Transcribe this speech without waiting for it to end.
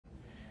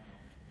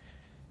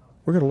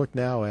We're going to look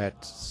now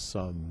at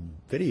some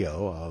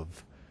video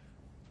of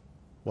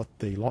what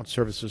the Launch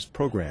Services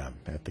Program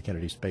at the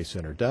Kennedy Space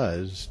Center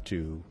does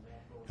to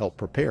help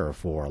prepare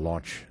for a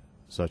launch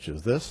such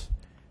as this.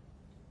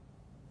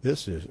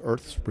 This is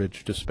Earth's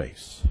Bridge to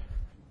Space.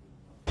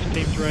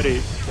 Team's ready.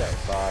 Okay,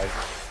 5,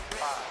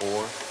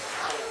 4,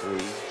 3,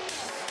 2,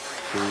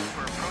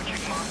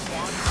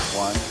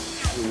 1.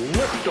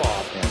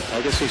 Liftoff. And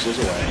Pegasus is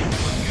away.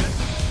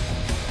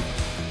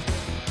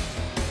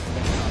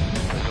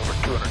 Over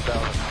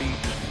 200,000 feet.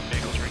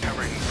 Vehicle's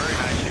recovering very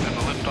nicely from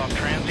the liftoff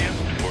transient.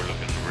 We're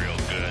looking real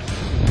good.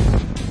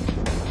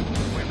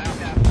 We're now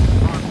past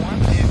Mach 1.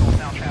 Vehicle's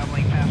now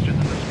traveling faster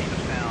than the speed of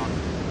sound.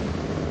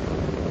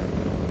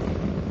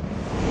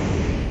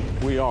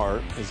 We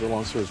are, as the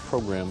Launch Service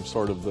Program,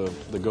 sort of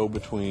the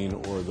go-between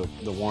or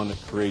the one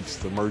that creates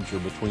the merger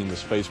between the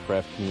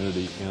spacecraft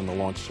community and the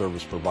launch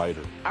service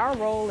provider. Our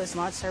role as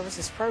Launch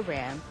Services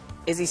Program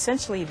is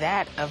essentially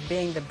that of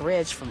being the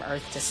bridge from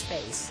Earth to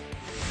space.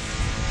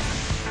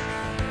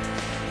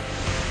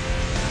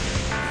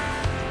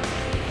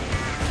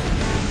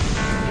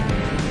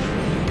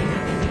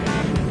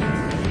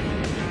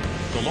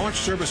 The Launch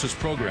Services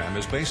Program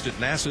is based at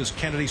NASA's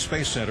Kennedy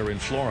Space Center in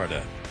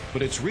Florida,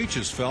 but its reach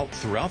is felt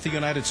throughout the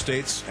United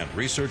States and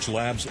research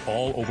labs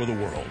all over the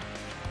world.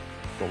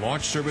 The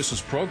Launch Services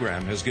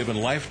Program has given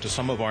life to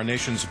some of our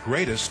nation's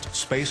greatest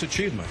space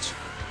achievements.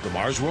 The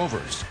Mars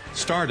rovers,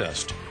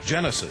 Stardust,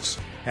 Genesis,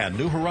 and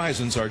New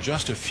Horizons are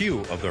just a few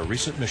of their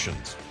recent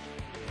missions.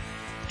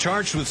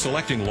 Charged with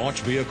selecting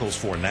launch vehicles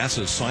for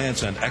NASA's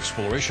science and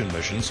exploration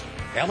missions,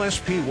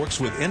 LSP works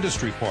with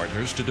industry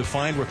partners to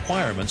define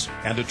requirements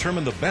and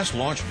determine the best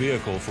launch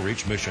vehicle for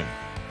each mission.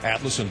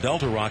 Atlas and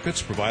Delta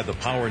rockets provide the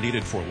power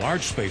needed for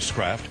large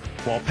spacecraft,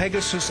 while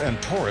Pegasus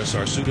and Taurus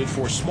are suited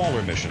for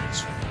smaller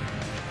missions.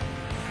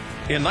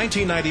 In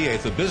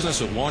 1998, the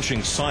business of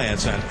launching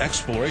science and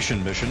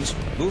exploration missions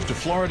moved to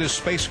Florida's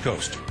Space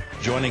Coast,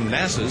 joining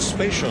NASA's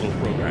Space Shuttle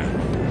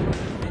program.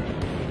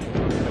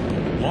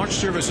 Launch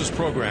Services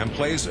Program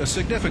plays a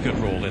significant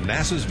role in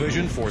NASA's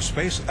vision for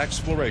space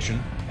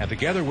exploration, and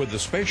together with the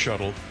Space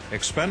Shuttle,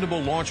 expendable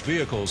launch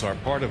vehicles are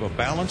part of a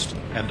balanced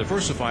and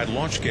diversified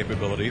launch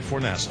capability for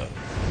NASA.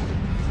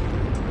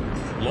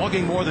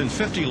 Logging more than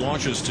 50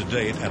 launches to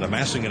date and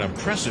amassing an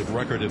impressive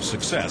record of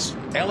success,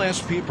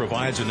 LSP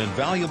provides an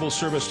invaluable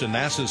service to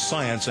NASA's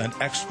science and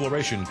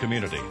exploration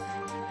community.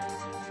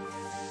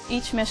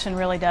 Each mission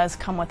really does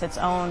come with its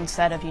own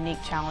set of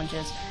unique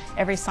challenges.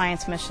 Every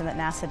science mission that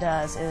NASA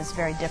does is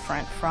very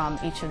different from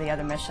each of the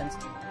other missions.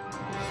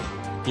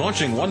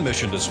 Launching one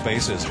mission to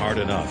space is hard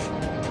enough.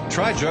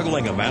 Try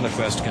juggling a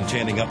manifest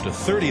containing up to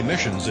 30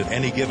 missions at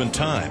any given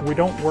time. We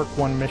don't work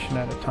one mission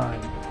at a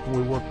time.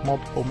 We work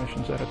multiple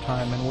missions at a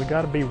time, and we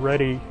got to be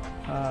ready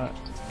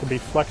to be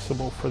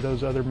flexible for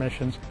those other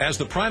missions. As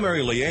the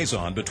primary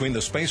liaison between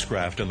the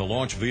spacecraft and the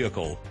launch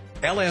vehicle,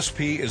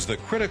 LSP is the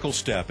critical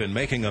step in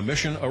making a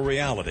mission a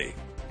reality.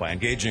 By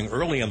engaging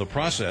early in the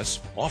process,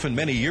 often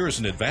many years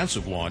in advance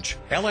of launch,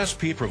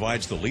 LSP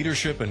provides the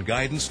leadership and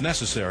guidance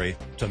necessary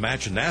to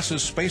match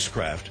NASA's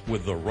spacecraft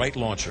with the right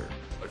launcher.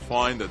 I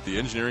find that the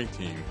engineering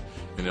team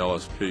in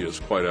LSP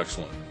is quite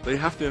excellent. They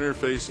have to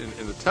interface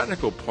in the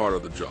technical part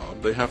of the job.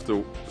 They have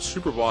to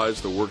supervise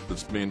the work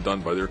that's being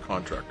done by their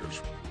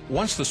contractors.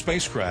 Once the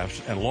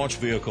spacecraft and launch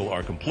vehicle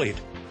are complete,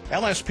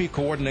 LSP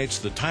coordinates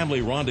the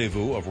timely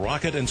rendezvous of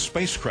rocket and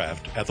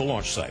spacecraft at the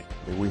launch site.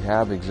 We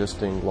have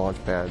existing launch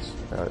pads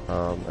at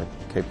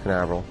Cape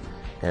Canaveral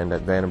and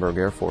at Vandenberg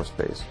Air Force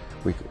Base.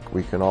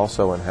 We can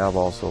also and have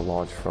also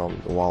launched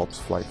from the Wallops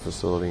Flight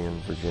Facility in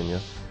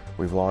Virginia.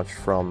 We've launched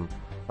from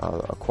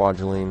a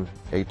Kwajalein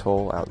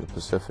Atoll out in the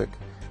Pacific.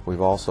 We've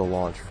also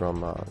launched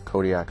from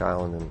Kodiak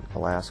Island in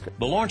Alaska.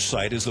 The launch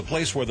site is the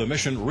place where the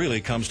mission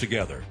really comes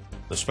together.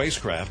 The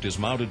spacecraft is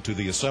mounted to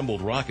the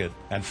assembled rocket,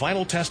 and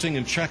final testing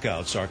and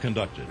checkouts are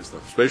conducted. Is the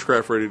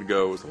spacecraft ready to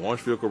go? Is the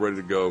launch vehicle ready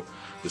to go?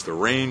 Is the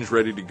range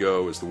ready to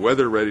go? Is the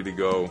weather ready to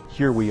go?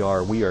 Here we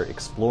are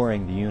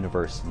exploring the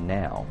universe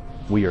now.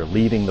 We are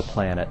leaving the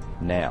planet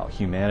now.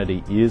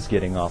 Humanity is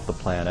getting off the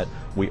planet.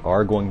 We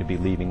are going to be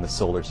leaving the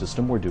solar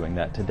system. We're doing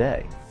that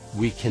today.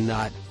 We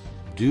cannot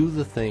do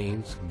the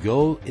things,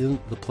 go in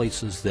the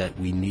places that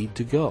we need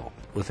to go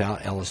without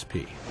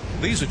LSP.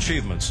 These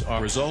achievements are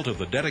a result of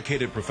the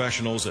dedicated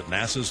professionals at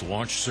NASA's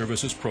Launch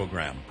Services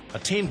Program, a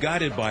team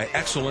guided by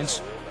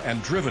excellence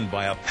and driven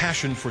by a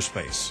passion for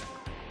space.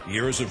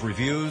 Years of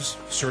reviews,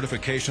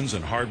 certifications,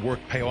 and hard work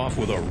pay off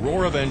with a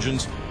roar of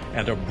engines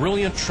and a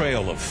brilliant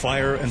trail of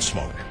fire and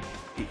smoke.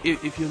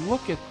 If you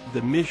look at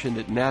the mission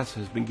that NASA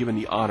has been given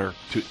the honor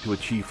to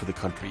achieve for the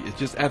country, it's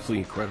just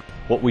absolutely incredible.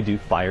 What we do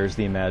fires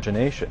the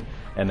imagination,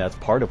 and that's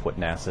part of what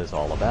NASA is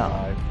all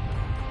about.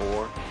 5,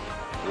 4,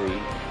 3, 2, 1.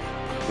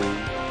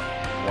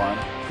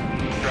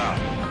 Drop.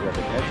 We have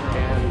ignition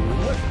and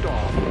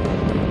liftoff.